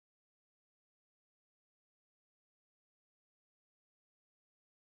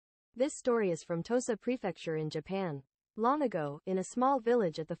This story is from Tosa Prefecture in Japan. Long ago, in a small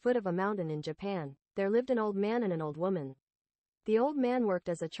village at the foot of a mountain in Japan, there lived an old man and an old woman. The old man worked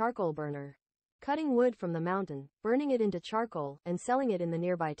as a charcoal burner, cutting wood from the mountain, burning it into charcoal, and selling it in the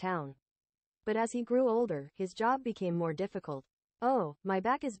nearby town. But as he grew older, his job became more difficult. "Oh, my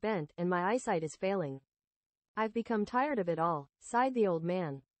back is bent, and my eyesight is failing. I've become tired of it all," sighed the old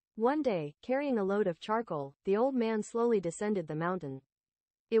man. One day, carrying a load of charcoal, the old man slowly descended the mountain.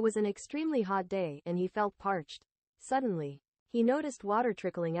 It was an extremely hot day, and he felt parched. Suddenly, he noticed water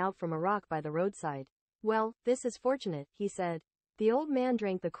trickling out from a rock by the roadside. "Well, this is fortunate," he said. The old man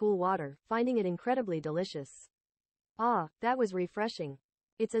drank the cool water, finding it incredibly delicious. "Ah, that was refreshing.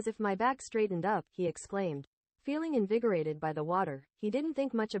 It's as if my back straightened up," he exclaimed. Feeling invigorated by the water, he didn't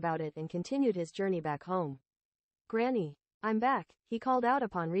think much about it and continued his journey back home. "Granny, I'm back," he called out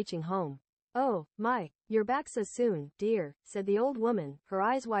upon reaching home. "Oh, my, you're back so soon, dear," said the old woman, her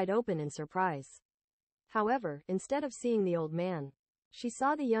eyes wide open in surprise. However, instead of seeing the old man, she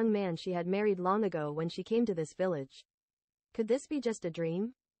saw the young man she had married long ago when she came to this village. Could this be just a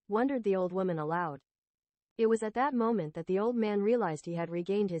dream? Wondered the old woman aloud. It was at that moment that the old man realized he had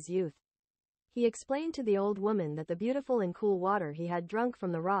regained his youth. He explained to the old woman that the beautiful and cool water he had drunk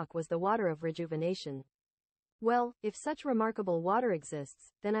from the rock was the water of rejuvenation. "Well, if such remarkable water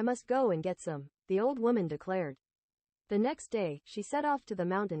exists, then I must go and get some," the old woman declared. The next day, she set off to the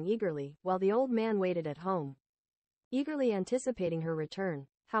mountain eagerly, while the old man waited at home, eagerly anticipating her return.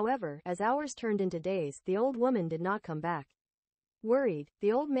 However, as hours turned into days, the old woman did not come back. Worried,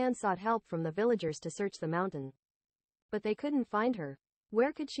 the old man sought help from the villagers to search the mountain. But they couldn't find her.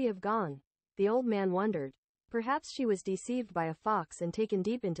 Where could she have gone? The old man wondered. Perhaps she was deceived by a fox and taken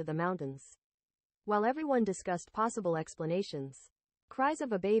deep into the mountains. While everyone discussed possible explanations, cries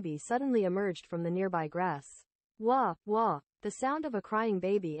of a baby suddenly emerged from the nearby grass. "Wah, wah!" The sound of a crying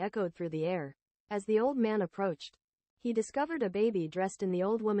baby echoed through the air. As the old man approached, he discovered a baby dressed in the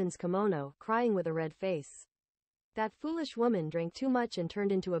old woman's kimono, crying with a red face. "That foolish woman drank too much and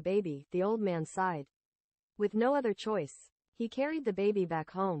turned into a baby," the old man sighed. With no other choice, he carried the baby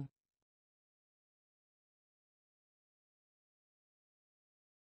back home.